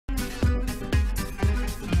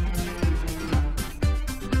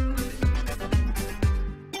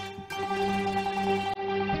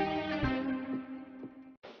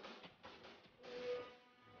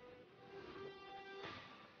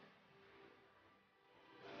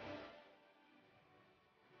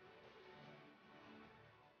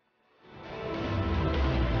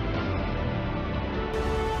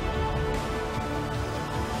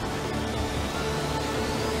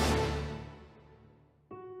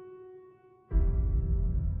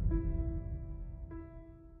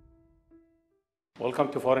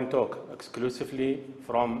Welcome to Foreign Talk, exclusively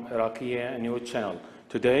from Iraqi news channel.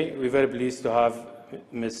 Today, we're very pleased to have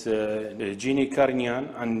Ms. Jeannie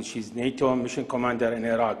Karian, and she's NATO Mission Commander in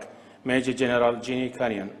Iraq, Major General Jeannie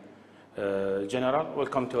Karian. General,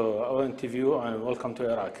 welcome to our interview and welcome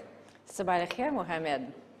to Iraq. صباح الخير محمد.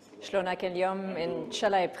 شلونك اليوم؟ إن شاء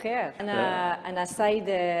الله بخير. أنا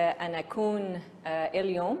سعيدة أن أكون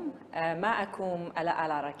اليوم معكم على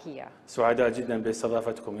العراقية. سعداء جدا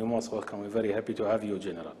باستضافتكم. You're most welcome. We're very happy to have you,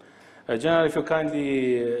 General. General, if you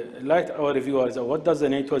kindly light our viewers, what does the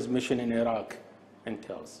NATO's mission in Iraq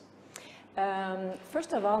entails?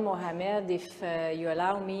 First of all, Mohammed, if you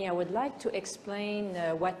allow me, I would like to explain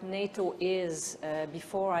what NATO is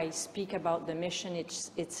before I speak about the mission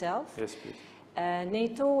itself. Yes, please.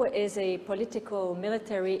 NATO is a political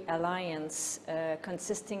military alliance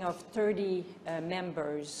consisting of 30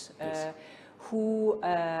 members Yes.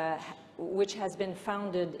 which has been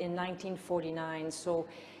founded in 1949. So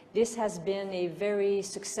this has been a very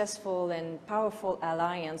successful and powerful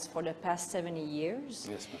alliance for the past 70 years.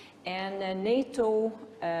 Yes, ma'am. And NATO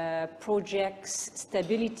projects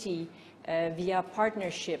stability via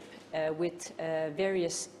partnership with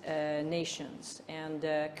various nations. And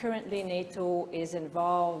currently NATO is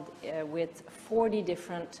involved with 40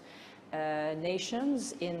 different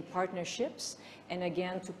nations in partnerships, and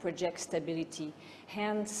again to project stability.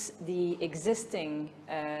 Hence the existence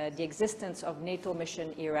of NATO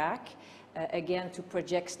mission Iraq, again to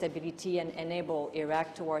project stability and enable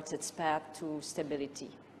Iraq towards its path to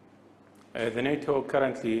stability. The NATO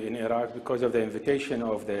currently in Iraq because of the invitation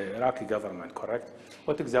of the Iraqi government, correct?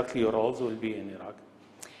 What exactly your roles will be in Iraq?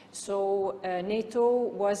 So NATO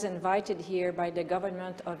was invited here by the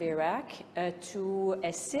government of Iraq to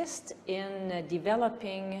assist in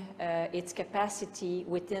developing its capacity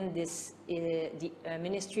within this the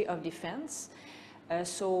Ministry of Defense.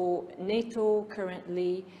 So NATO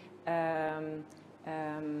currently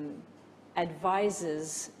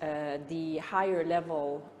advises the higher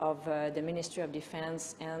level of the Ministry of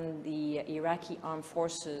Defense and the Iraqi armed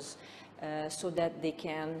forces so that they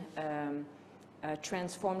can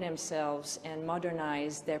transform themselves and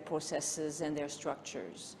modernize their processes and their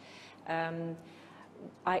structures.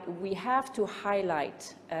 We have to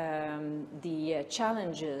highlight the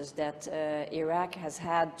challenges that Iraq has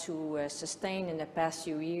had to sustain in the past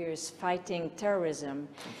few years fighting terrorism,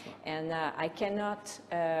 and I cannot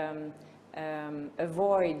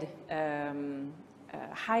avoid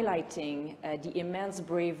highlighting the immense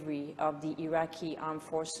bravery of the Iraqi armed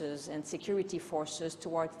forces and security forces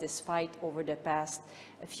towards this fight over the past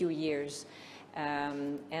few years.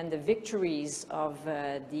 And the victories of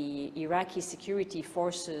the Iraqi security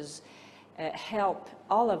forces help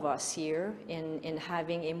all of us here in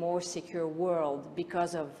having a more secure world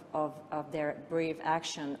because of their brave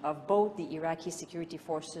action of both the Iraqi security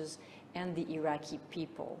forces and the Iraqi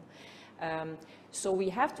people. So we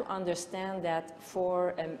have to understand that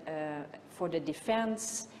for the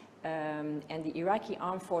defense and the Iraqi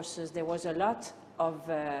armed forces, there was a lot of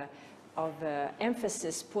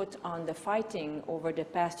emphasis put on the fighting over the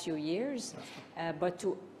past few years, but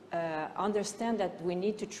to understand that we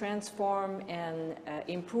need to transform and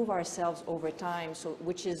improve ourselves over time, so,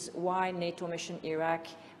 which is why NATO Mission Iraq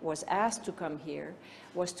was asked to come here,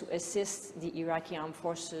 was to assist the Iraqi armed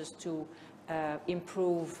forces to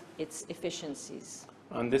improve its efficiencies.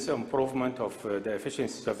 And this improvement of the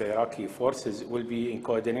efficiencies of the Iraqi forces will be in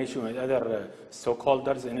coordination with other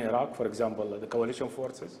stakeholders in Iraq, for example, the coalition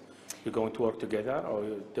forces? You're going to work together or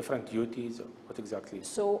different duties? What exactly?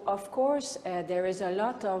 So, of course, there is a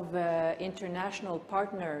lot of international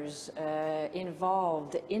partners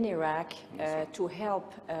involved in Iraq to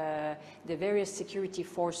help the various security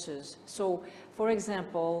forces. So, for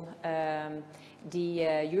example,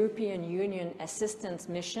 the European Union Assistance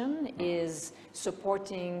Mission is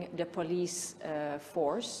supporting the police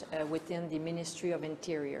force within the Ministry of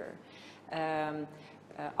Interior.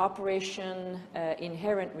 Operation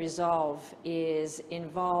Inherent Resolve is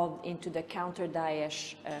involved into the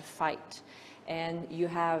counter-Daesh fight. And you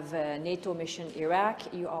have NATO Mission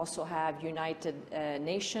Iraq, you also have United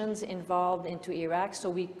Nations involved into Iraq. So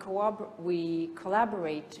we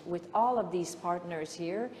collaborate with all of these partners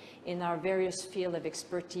here in our various fields of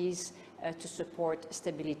expertise to support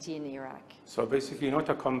stability in Iraq. So basically not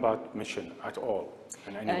a combat mission at all?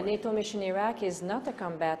 NATO Mission Iraq is not a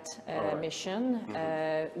combat mission.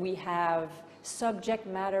 We have subject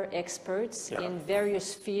matter experts in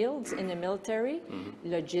various fields in the military,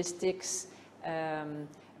 logistics,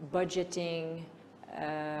 budgeting,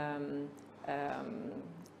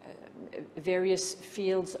 various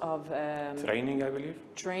fields of training, I believe.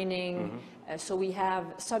 Training. So we have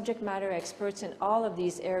subject matter experts in all of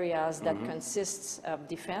these areas that consists of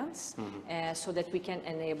defense, so that we can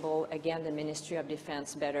enable, again, the Ministry of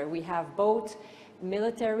Defense better. We have both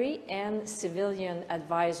military and civilian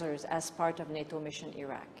advisors as part of NATO Mission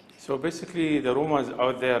Iraq. So basically, the rumors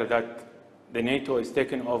out there that the NATO is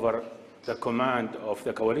taking over the command of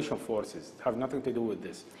the coalition forces have nothing to do with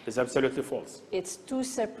this. It's absolutely false. It's two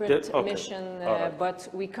separate missions, right. but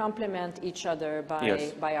we complement each other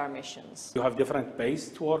by our missions. You have different base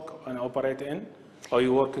to work and operate in, or are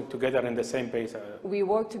you working together in the same base? We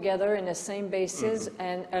work together in the same bases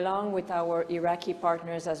and along with our Iraqi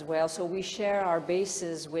partners as well. So we share our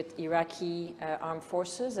bases with Iraqi armed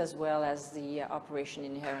forces as well as the Operation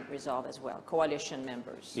Inherent Resolve as well, coalition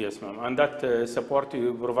members. Yes, ma'am. And that support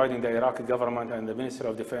you providing the Iraqi government and the Ministry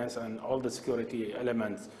of Defense and all the security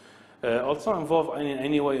elements also involve in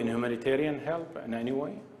any way in humanitarian help in any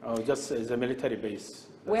way, or just as a military base?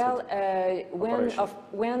 Well,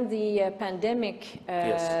 when the pandemic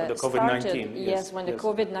the COVID-19, started, when the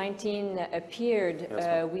COVID-19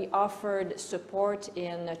 appeared, we offered support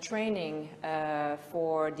in training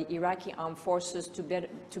for the Iraqi armed forces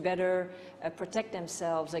to better protect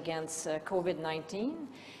themselves against COVID-19,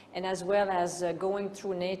 and as well as going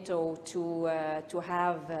through NATO to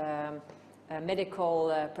have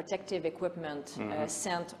medical protective equipment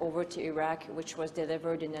sent over to Iraq, which was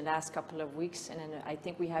delivered in the last couple of weeks, and I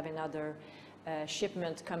think we have another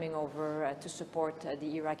shipment coming over to support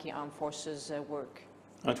the Iraqi armed forces work.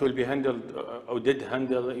 It will be handled, or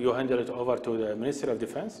you handle it over to the Ministry of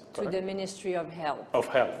Defense? To the Ministry of Health. Of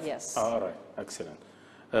Health? Yes. All right, excellent.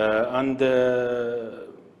 And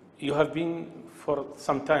you have been for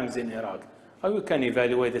some times in Iraq. How you can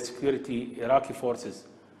evaluate the security Iraqi forces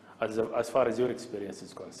as far as your experience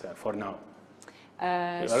is concerned for now?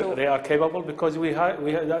 They are capable, because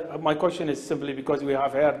my question is simply because we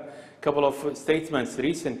have heard a couple of statements,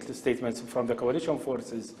 recent statements from the coalition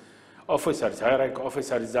forces officers, high-rank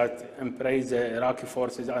officers that praise the Iraqi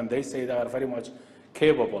forces, and they say they are very much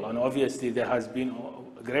capable, and obviously there has been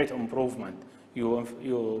great improvement.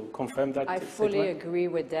 You confirm that? I fully agree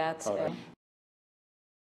with that.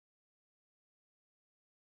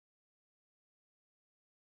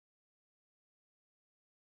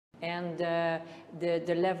 And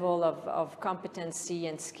the level of competency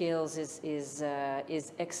and skills is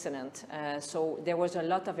excellent. So there was a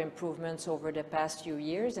lot of improvements over the past few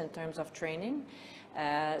years in terms of training.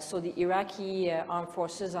 So the Iraqi armed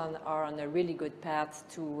forces are on a really good path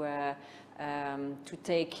to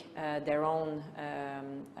take their own,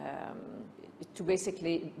 to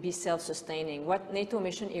basically be self-sustaining. What NATO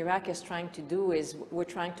Mission Iraq is trying to do is we're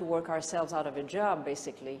trying to work ourselves out of a job,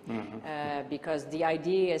 basically, because the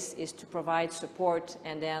idea is to provide support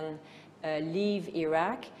and then leave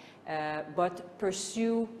Iraq, but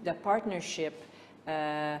pursue the partnership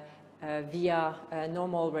via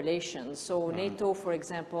normal relations. So NATO, for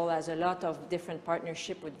example, has a lot of different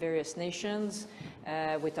partnership with various nations,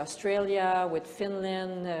 with Australia, with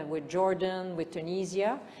Finland, with Jordan, with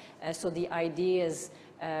Tunisia. So the idea is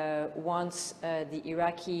once the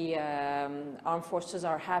Iraqi armed forces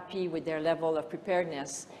are happy with their level of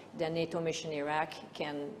preparedness, then NATO Mission Iraq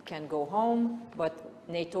can go home, but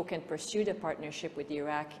NATO can pursue the partnership with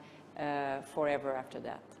Iraq forever after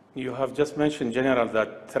that. You have just mentioned, General,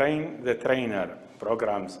 that the trainer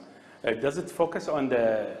programs. Does it focus on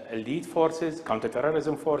the elite forces,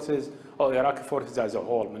 counterterrorism forces, or Iraqi forces as a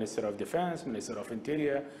whole? Minister of Defense, Minister of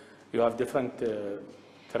Interior, you have different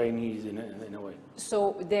trainees in a way.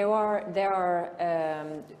 So there are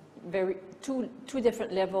two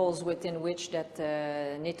different levels within which that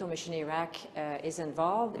NATO Mission Iraq is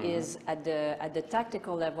involved. Is at the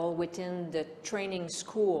tactical level within the training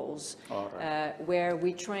schools, where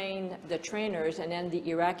we train the trainers, and then the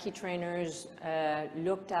Iraqi trainers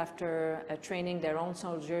looked after training their own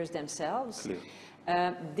soldiers themselves.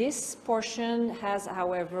 This portion has,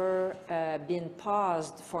 however, been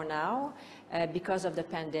paused for now because of the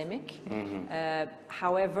pandemic.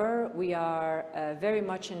 However, we are very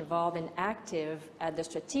much involved and active at the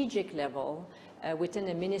strategic level within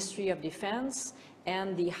the Ministry of Defense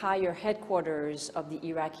and the higher headquarters of the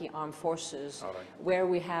Iraqi armed forces, where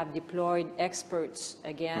we have deployed experts,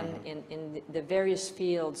 again, in the various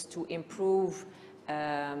fields to improve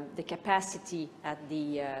the capacity at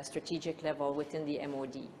the strategic level within the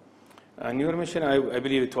MOD. And your mission, I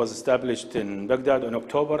believe it was established in Baghdad in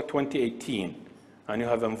October 2018, and you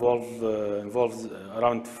have involved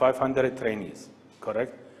around 500 trainees,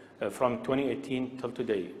 correct? From 2018 till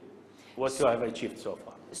today. What you have achieved so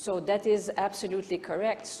far? So that is absolutely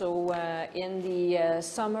correct. So in the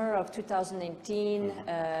summer of 2018,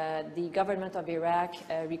 the government of Iraq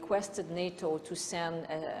requested NATO to send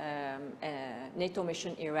a NATO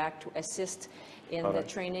mission Iraq to assist in the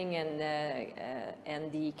training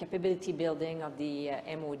and the capability building of the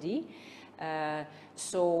MOD.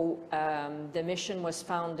 So the mission was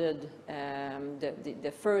founded,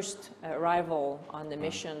 the first arrival on the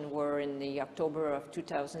mission were in the October of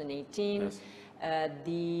 2018. Yes.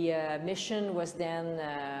 The mission was then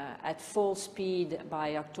at full speed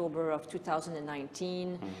by October of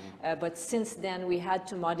 2019, but since then we had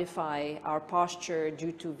to modify our posture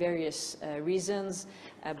due to various reasons,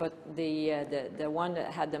 but the one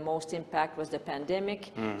that had the most impact was the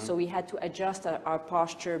pandemic, so we had to adjust our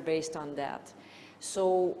posture based on that.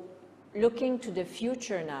 So looking to the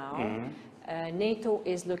future now, NATO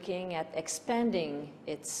is looking at expanding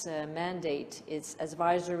its mandate, its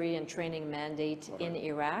advisory and training mandate in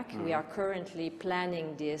Iraq. We are currently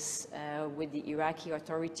planning this with the Iraqi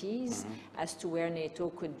authorities as to where NATO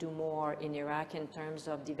could do more in Iraq in terms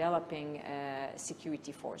of developing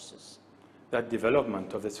security forces. That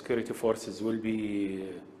development of the security forces will be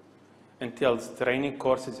entails training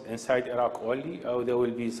courses inside Iraq only, or there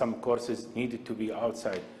will be some courses needed to be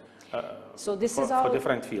outside? So this for, is all, for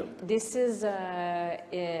different field. This is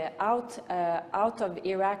out of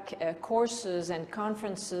Iraq. Courses and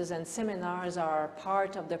conferences and seminars are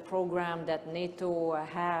part of the program that NATO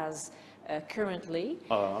has currently.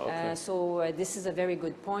 Okay. So this is a very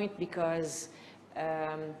good point, because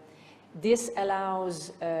this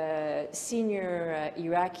allows the senior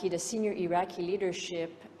Iraqi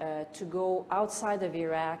leadership to go outside of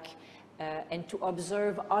Iraq and to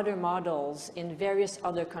observe other models in various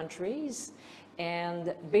other countries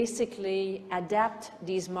and basically adapt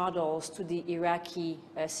these models to the Iraqi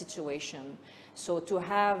situation. So to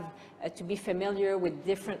have, to be familiar with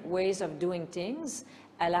different ways of doing things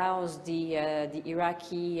allows the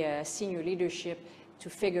Iraqi senior leadership to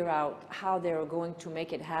figure out how they're going to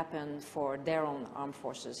make it happen for their own armed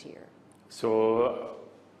forces here. So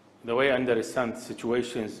the way I understand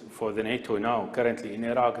situations for the NATO now, currently in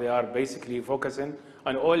Iraq, they are basically focusing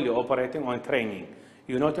on only operating on training.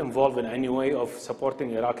 You're not involved in any way of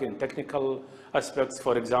supporting Iraq in technical aspects,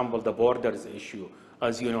 for example, the borders issue.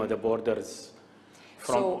 As you know, the borders,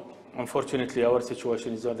 unfortunately, our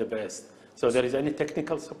situation is not the best. So there is any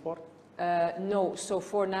technical support? No. So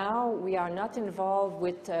for now, we are not involved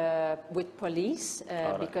with police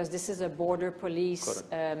because this is a border police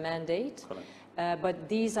mandate. But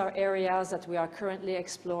these are areas that we are currently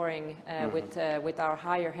exploring with our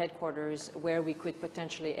higher headquarters where we could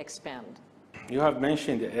potentially expand. You have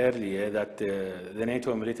mentioned earlier that the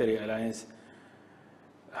NATO military alliance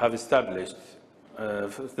have established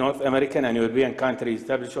North American and European countries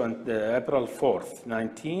established on April 4th,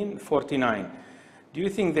 1949. Do you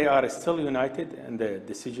think they are still united in the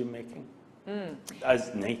decision-making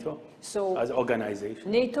as NATO, as organization?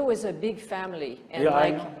 NATO is a big family. And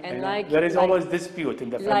there is always dispute in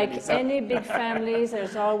the family. Like any big families,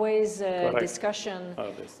 there's always discussion.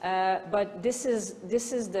 But this is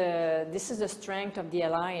the strength of the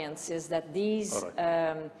alliance, is that these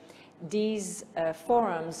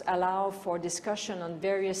forums allow for discussion on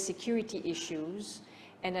various security issues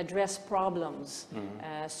and address problems.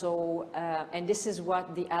 And this is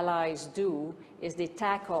what the allies do, is they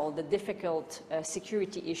tackle the difficult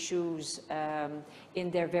security issues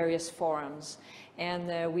in their various forums.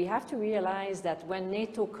 And we have to realize that when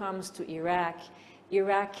NATO comes to Iraq,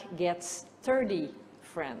 Iraq gets 30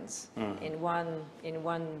 friends in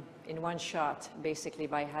one shot, basically,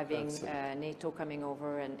 by having NATO coming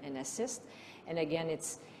over and assist. And again,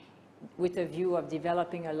 it's with a view of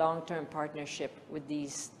developing a long-term partnership with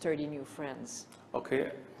these 30 new friends.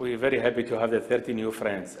 Okay, we're very happy to have the 30 new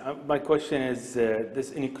friends. My question is,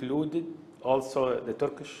 this included also the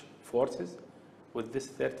Turkish forces with this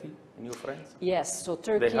 30 new friends? Yes, so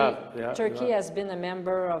Turkey has been a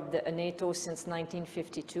member of the NATO since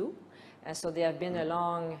 1952, so they have been a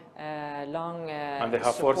long and they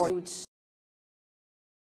have forces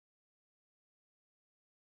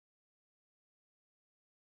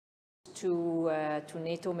to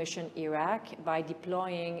NATO mission Iraq by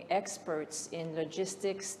deploying experts in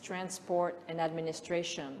logistics, transport, and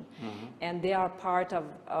administration. And they are part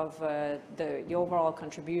of the overall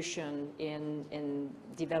contribution in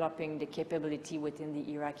developing the capability within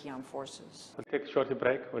the Iraqi armed forces. We'll take a short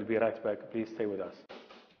break. We'll be right back. Please stay with us.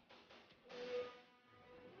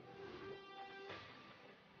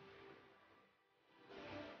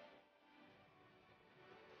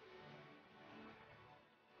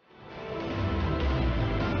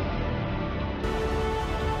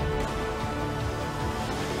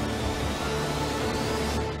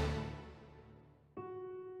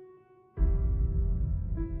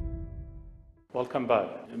 Welcome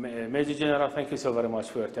back. Major General, thank you so very much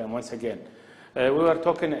for your time once again. We were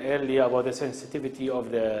talking earlier about the sensitivity of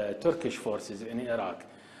the Turkish forces in Iraq.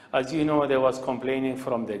 As you know, there was complaining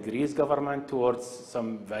from the Greece government towards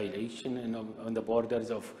some violation on the borders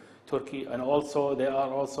of Turkey, and also there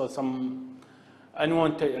are also some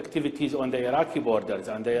unwanted activities on the Iraqi borders,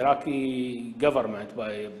 and the Iraqi government,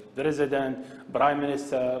 by President, Prime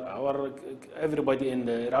Minister, everybody in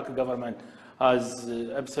the Iraqi government has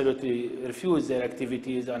absolutely refused their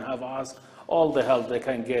activities and have asked all the help they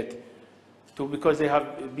can get because they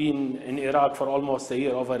have been in Iraq for almost a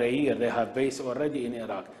year, over a year. They have base already in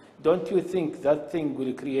Iraq. Don't you think that thing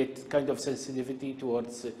will create kind of sensitivity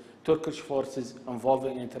towards Turkish forces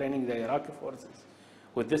involving in training the Iraqi forces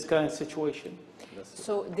with this kind of situation?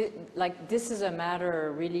 So, this is a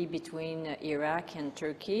matter really between Iraq and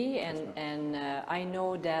Turkey, and I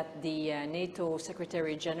know that the NATO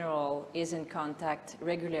Secretary General is in contact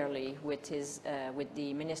regularly with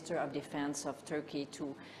the Minister of Defense of Turkey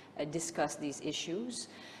to discuss these issues.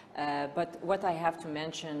 But what I have to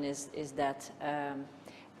mention is that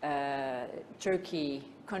Turkey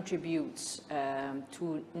contributes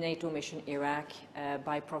to NATO mission Iraq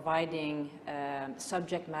by providing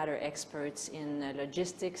subject matter experts in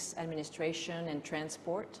logistics, administration, and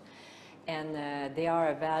transport. And they are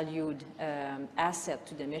a valued asset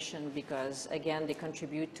to the mission because, again, they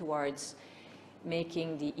contribute towards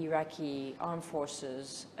making the Iraqi armed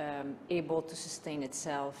forces able to sustain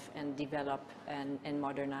itself and develop and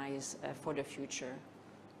modernize for the future.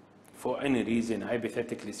 For any reason,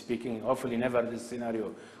 hypothetically speaking, hopefully never this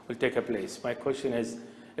scenario will take place. My question is,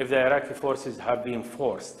 if the Iraqi forces have been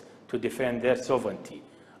forced to defend their sovereignty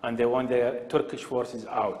and they want their Turkish forces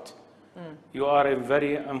out, you are in a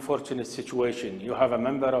very unfortunate situation. You have a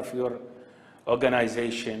member of your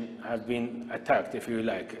organization have been attacked, if you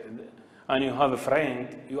like, and you have a friend,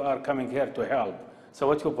 you are coming here to help. So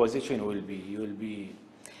what your position will be? You will be...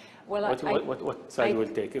 Well, what side will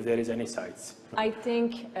take, if there is any sides? I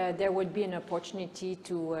think there would be an opportunity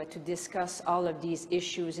to discuss all of these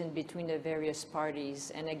issues in between the various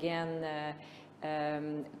parties. And again,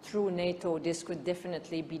 through NATO, this could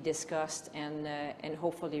definitely be discussed and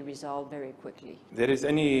hopefully resolved very quickly. There is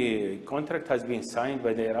any contract has been signed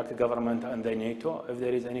by the Iraqi government and the NATO? If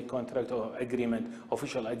there is any contract or agreement,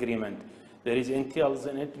 official agreement, there is entails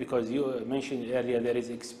in it? Because you mentioned earlier there is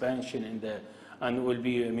expansion in the and will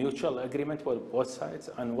be a mutual agreement with both sides,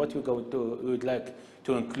 and what you would like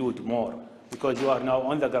to include more, because you are now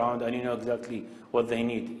on the ground and you know exactly what they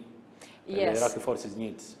need. Yes. The Iraqi forces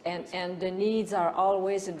needs. And the needs are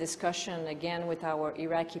always a discussion, again, with our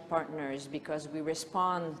Iraqi partners, because we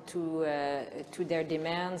respond to their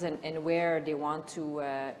demands and where they want to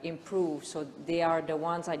improve. So they are the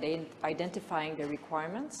ones identifying the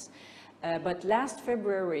requirements. But last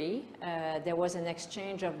February, there was an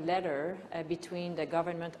exchange of letter between the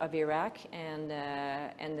government of Iraq and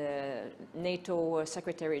the NATO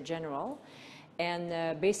Secretary General,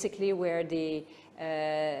 and basically where they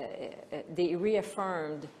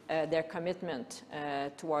reaffirmed their commitment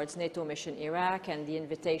towards NATO mission Iraq and the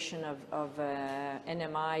invitation of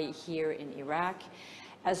NMI here in Iraq,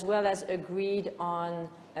 as well as agreed on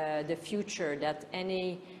the future, that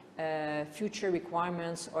any future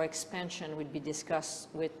requirements or expansion would be discussed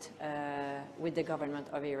with the government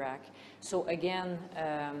of Iraq. So again,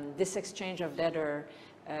 this exchange of letter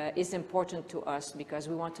is important to us because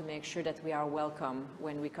we want to make sure that we are welcome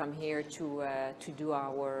when we come here to do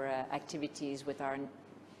our activities with our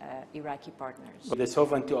Iraqi partners. The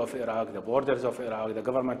sovereignty of Iraq, the borders of Iraq, the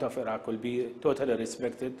government of Iraq will be totally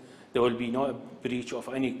respected. There will be no breach of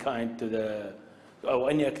any kind to the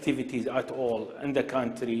or any activities at all in the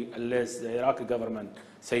country unless the Iraqi government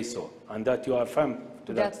says so, and that you are firm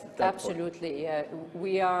to that absolutely.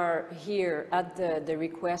 We are here at the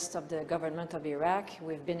request of the government of Iraq.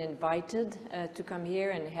 We've been invited to come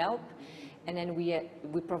here and help, and then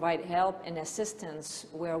we provide help and assistance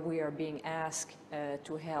where we are being asked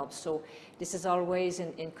to help. So this is always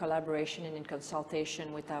in collaboration and in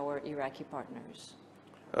consultation with our Iraqi partners.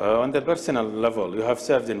 On the personal level, you have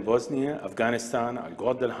served in Bosnia, Afghanistan,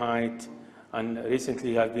 Al-Golden Heights, and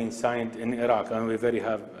recently you have been signed in Iraq, and we're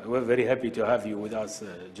very happy to have you with us,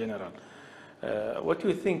 General. What do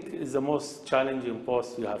you think is the most challenging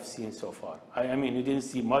post you have seen so far? I mean, you didn't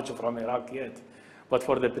see much from Iraq yet, but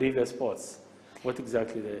for the previous posts, what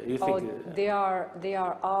exactly do you think? They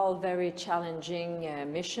are all very challenging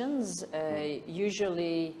missions.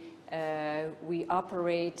 Usually, we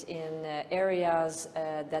operate in areas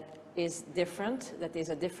that is different, that is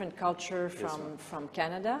a different culture from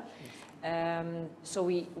Canada. So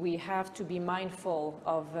we have to be mindful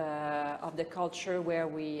of the culture where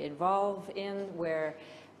we involve in, where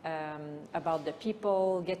about the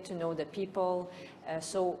people, get to know the people.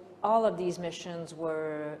 So all of these missions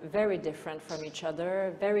were very different from each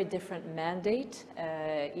other, very different mandate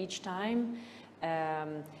each time.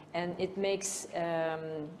 And it makes,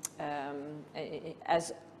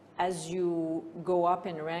 as you go up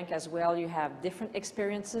in rank as well, you have different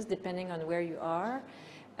experiences depending on where you are.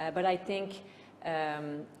 But I think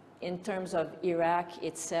in terms of Iraq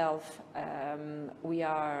itself, we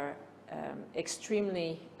are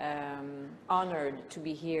extremely honored to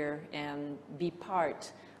be here and be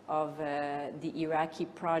part of the Iraqi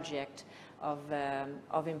project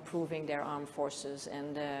of improving their armed forces.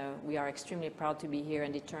 And we are extremely proud to be here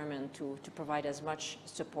and determined to provide as much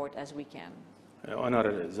support as we can. Honor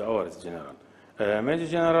is ours, General. Major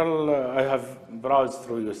General, I have browsed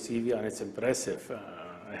through your CV and it's impressive.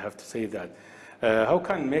 I have to say that. How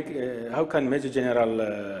can Major General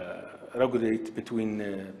regulate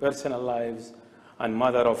between personal lives and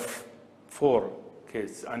mother of 4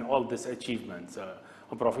 kids and all these achievements?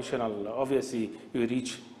 A professional, obviously, you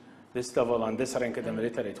reach this level and this rank in the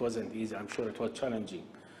military. It wasn't easy. I'm sure it was challenging.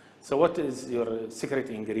 So what is your secret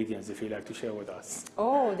ingredients, if you like to share with us?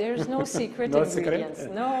 Oh, there's no secret no ingredients.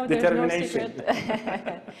 Secret? No, there's no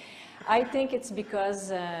secret. I think it's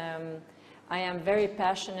because I am very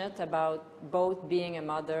passionate about both being a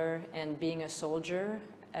mother and being a soldier.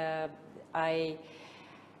 I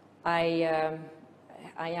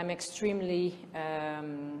am extremely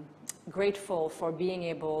grateful for being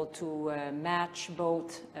able to match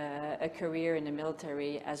both a career in the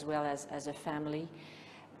military as well as a family.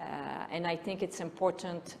 And I think it's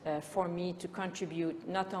important for me to contribute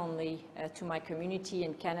not only to my community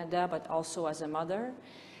in Canada, but also as a mother.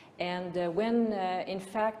 And in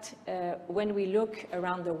fact, when we look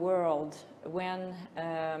around the world, when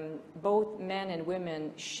both men and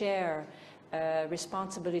women share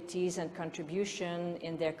responsibilities and contribution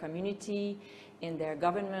in their community, in their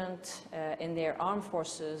government, in their armed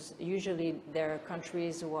forces, usually there are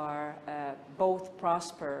countries who are both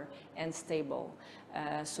prosper and stable.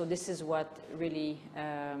 So this is what really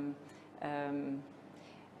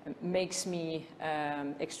makes me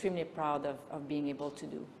extremely proud of being able to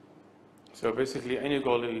do. So basically, any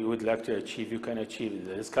goal you would like to achieve, you can achieve.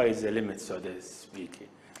 The sky is the limit, so to speak.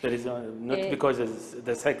 There is not because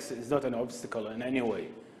the sex is not an obstacle in any way,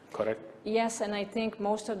 correct? Yes, and I think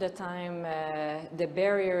most of the time the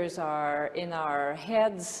barriers are in our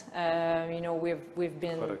heads. You know, we've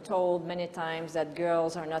been Correct. told many times that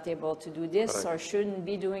girls are not able to do this Correct. or shouldn't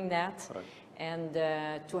be doing that. Correct. And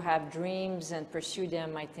to have dreams and pursue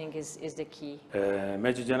them, I think, is the key.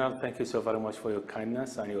 Major General, thank you so very much for your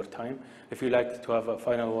kindness and your time. If you'd like to have a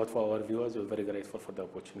final word for our viewers, we're very grateful for the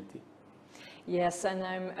opportunity. Yes, and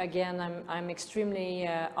I'm extremely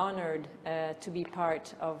honored to be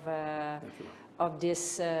part of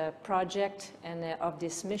this project and of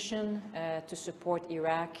this mission to support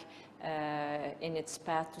Iraq in its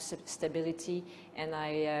path to stability, and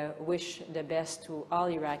I wish the best to all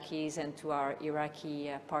Iraqis and to our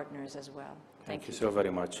Iraqi partners as well. Thank you so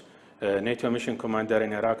very much. NATO Mission Commander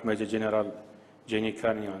in Iraq, Major General Jeannie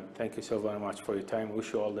Karian, thank you so very much for your time.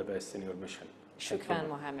 Wish you all the best in your mission. Shukran,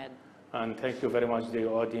 Mohammed. And thank you very much, dear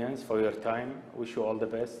audience, for your time. Wish you all the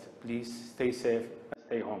best. Please stay safe and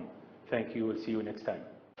stay home. Thank you. We'll see you next time.